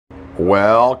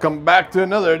Welcome back to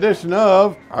another edition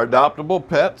of our Adoptable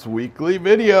Pets weekly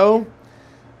video.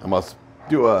 I must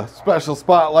do a special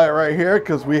spotlight right here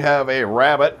because we have a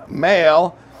rabbit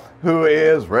male who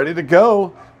is ready to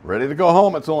go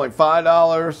home. It's only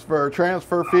 $5 for a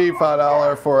transfer fee,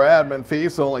 $5 for an admin fee,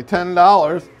 so only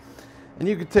 $10. And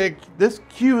you can take this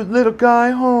cute little guy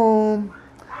home.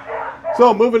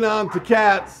 So moving on to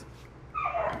cats.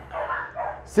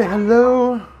 Say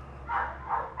hello.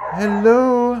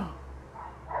 Hello.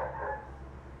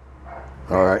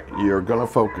 All right, you're gonna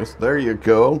focus. There you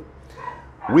go.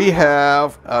 We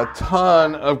have a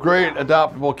ton of great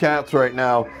adoptable cats right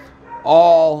now,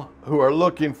 all who are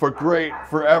looking for great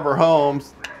forever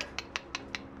homes.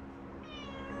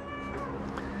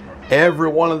 Every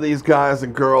one of these guys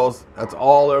and girls, that's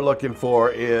all they're looking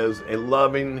for is a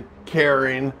loving,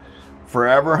 caring,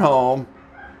 forever home.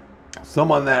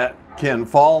 Someone that can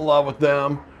fall in love with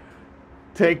them,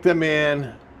 take them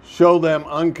in, show them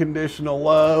unconditional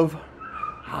love.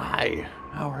 Hi,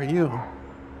 how are you?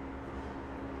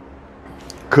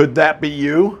 Could that be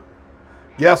you?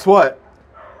 Guess what?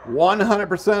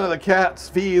 100% of the cats'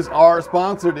 fees are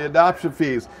sponsored, the adoption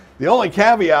fees. The only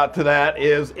caveat to that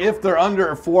is if they're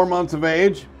under 4 months of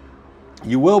age,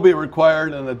 you will be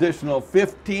required an additional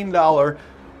 $15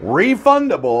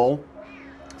 refundable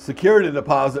security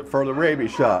deposit for the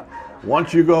rabies shot.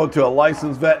 Once you go to a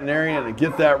licensed veterinarian and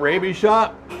get that rabies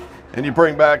shot, and you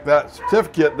bring back that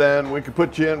certificate, then we can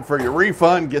put you in for your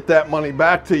refund, get that money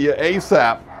back to you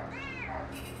ASAP.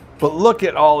 But look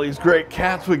at all these great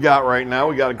cats we got right now.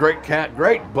 We got a great cat,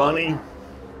 great bunny.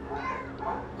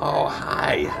 Oh,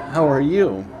 hi, how are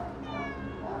you?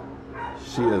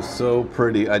 She is so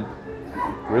pretty. I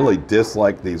really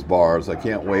dislike these bars. I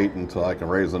can't wait until I can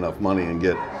raise enough money and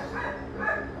get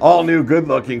all new good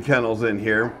looking kennels in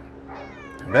here.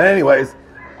 But anyways,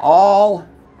 all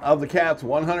of the cats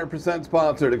 100%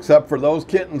 sponsored, except for those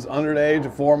kittens under the age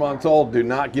of 4 months old do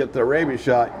not get the rabies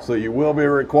shot, so you will be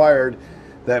required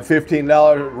that $15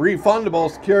 refundable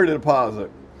security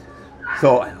deposit.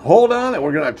 So hold on, and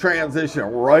we're going to transition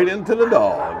right into the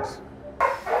dogs.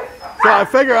 So I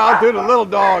figure I'll do the little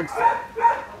dogs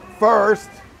first,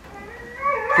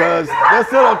 because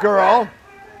this little girl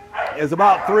is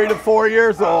about 3 to 4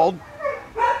 years old,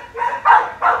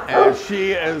 and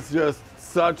she is just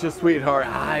such a sweetheart.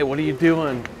 Hi, what are you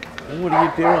doing? What are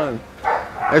you doing?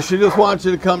 And she just wants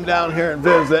you to come down here and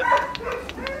visit.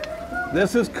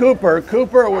 This is Cooper.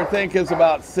 Cooper, we think, is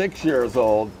about 6 years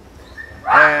old.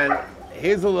 And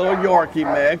he's a little Yorkie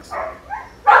mix.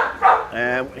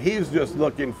 And he's just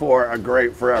looking for a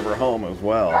great forever home as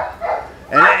well.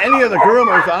 And any of the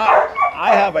groomers,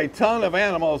 I have a ton of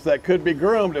animals that could be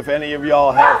groomed if any of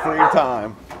y'all have free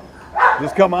time.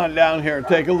 Just come on down here and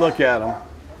take a look at them.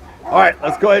 All right,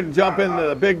 let's go ahead and jump into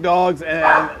the big dogs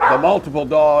and the multiple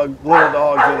little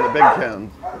dogs in the big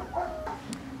kens.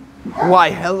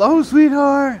 Why, hello,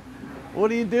 sweetheart.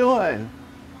 What are you doing?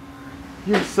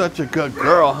 You're such a good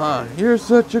girl, huh? You're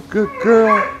such a good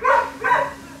girl.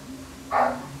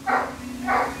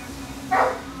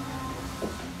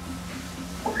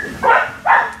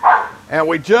 And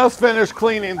we just finished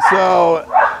cleaning, so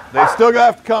they still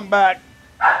have to come back.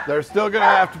 They're still gonna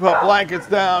have to put blankets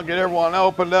down, get everyone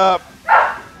opened up.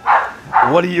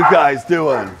 What are you guys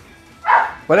doing?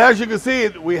 But as you can see,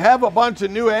 we have a bunch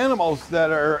of new animals that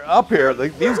are up here.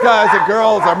 These guys and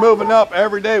girls are moving up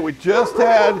every day. We just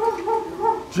had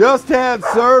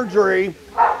surgery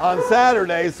on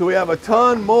Saturday, so we have a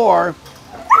ton more.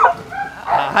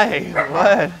 Hi,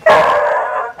 what?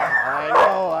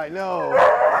 I know.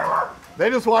 They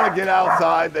just want to get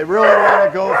outside. They really want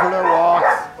to go for their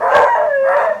walks.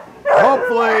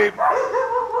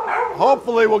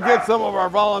 Hopefully we'll get some of our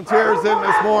volunteers in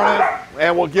this morning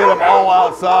and we'll get them all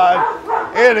outside.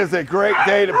 It is a great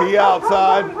day to be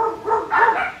outside.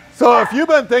 So if you've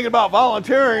been thinking about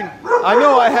volunteering, I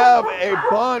know I have a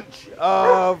bunch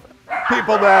of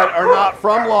people that are not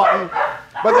from Lawton,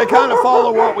 but they kind of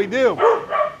follow what we do.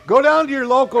 Go down to your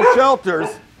local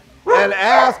shelters and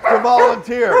ask to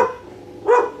volunteer.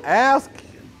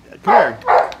 Come here.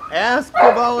 Ask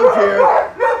to volunteer.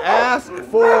 Ask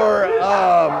for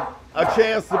a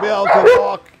chance to be able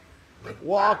to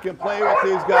walk and play with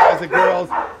these guys and girls,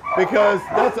 because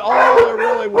that's all they're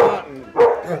really wanting.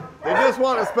 They just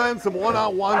want to spend some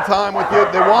one-on-one time with you.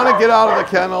 They want to get out of the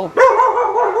kennel.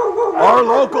 Our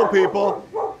local people,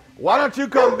 why don't you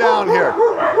come down here?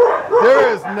 There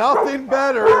is nothing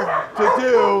better to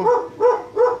do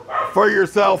for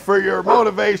yourself, for your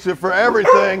motivation, for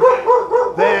everything,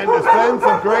 than to spend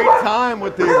some great time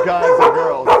with these guys and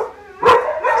girls.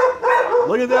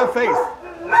 Look at that face.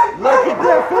 Look at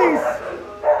that face.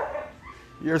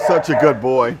 You're such a good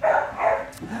boy.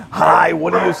 Hi,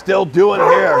 what are you still doing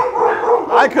here?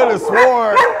 I could have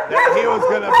swore that he was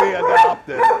going to be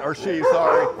adopted, or she,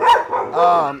 sorry.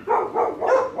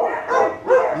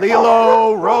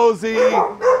 Lilo, Rosie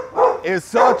is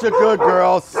such a good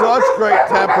girl, such great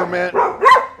temperament.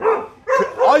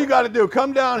 All you got to do,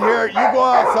 come down here, you go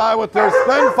outside with her,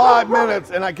 spend 5 minutes,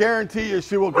 and I guarantee you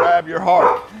she will grab your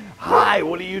heart. Hi,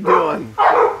 what are you doing?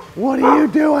 What are you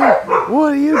doing?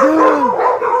 What are you doing?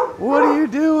 What are you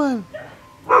doing?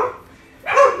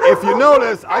 If you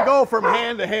notice, I go from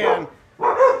hand to hand.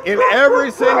 In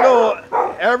every single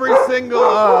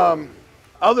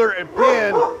other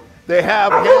pin, they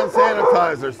have hand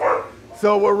sanitizers.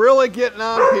 So we're really getting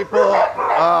on people,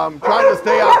 trying to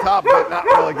stay on top of it, not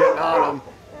really getting on them,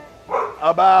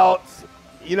 about,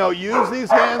 you know, use these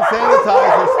hand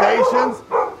sanitizer stations,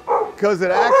 because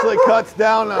it actually cuts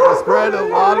down on the spread of a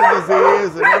lot of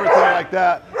disease and everything like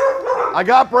that. I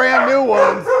got brand new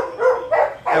ones,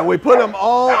 and we put them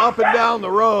all up and down the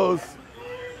rows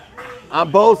on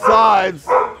both sides,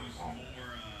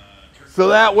 so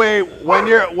that way when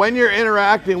you're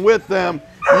interacting with them,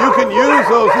 you can use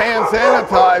those hand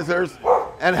sanitizers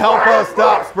and help us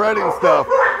stop spreading stuff.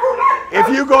 If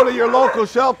you go to your local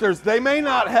shelters, they may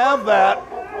not have that,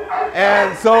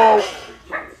 and so,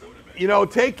 you know,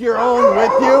 take your own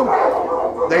with you.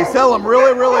 They sell them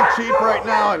really, really cheap right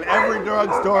now in every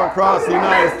drugstore across the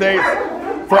United States.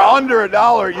 For under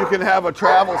 $1, you can have a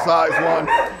travel size one.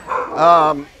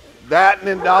 That and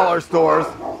in dollar stores.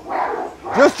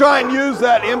 Just try and use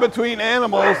that in between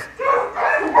animals,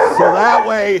 so that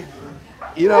way,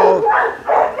 you know,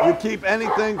 you keep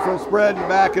anything from spreading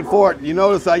back and forth. You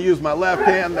notice I use my left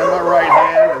hand and my right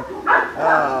hand.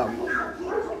 And,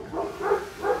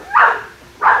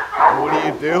 what are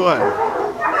you doing?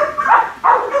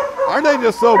 Aren't they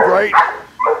just so great?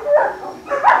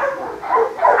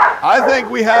 I think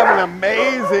we have an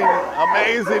amazing,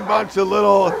 amazing bunch of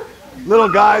little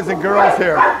guys and girls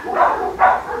here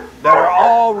that are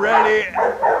all ready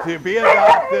to be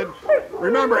adopted.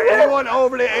 Remember, anyone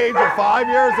over the age of 5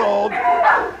 years old,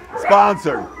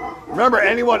 sponsored. Remember,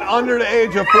 anyone under the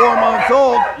age of 4 months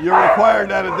old, you're required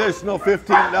that additional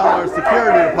 $15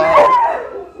 security deposit.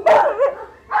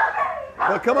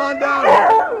 But come on down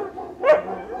here.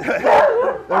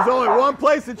 There's only one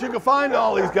place that you can find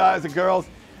all these guys and girls,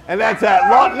 and that's at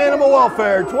Lawton Animal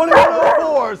Welfare,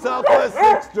 2104 Southwest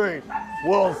 6th Street.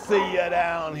 We'll see you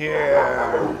down here.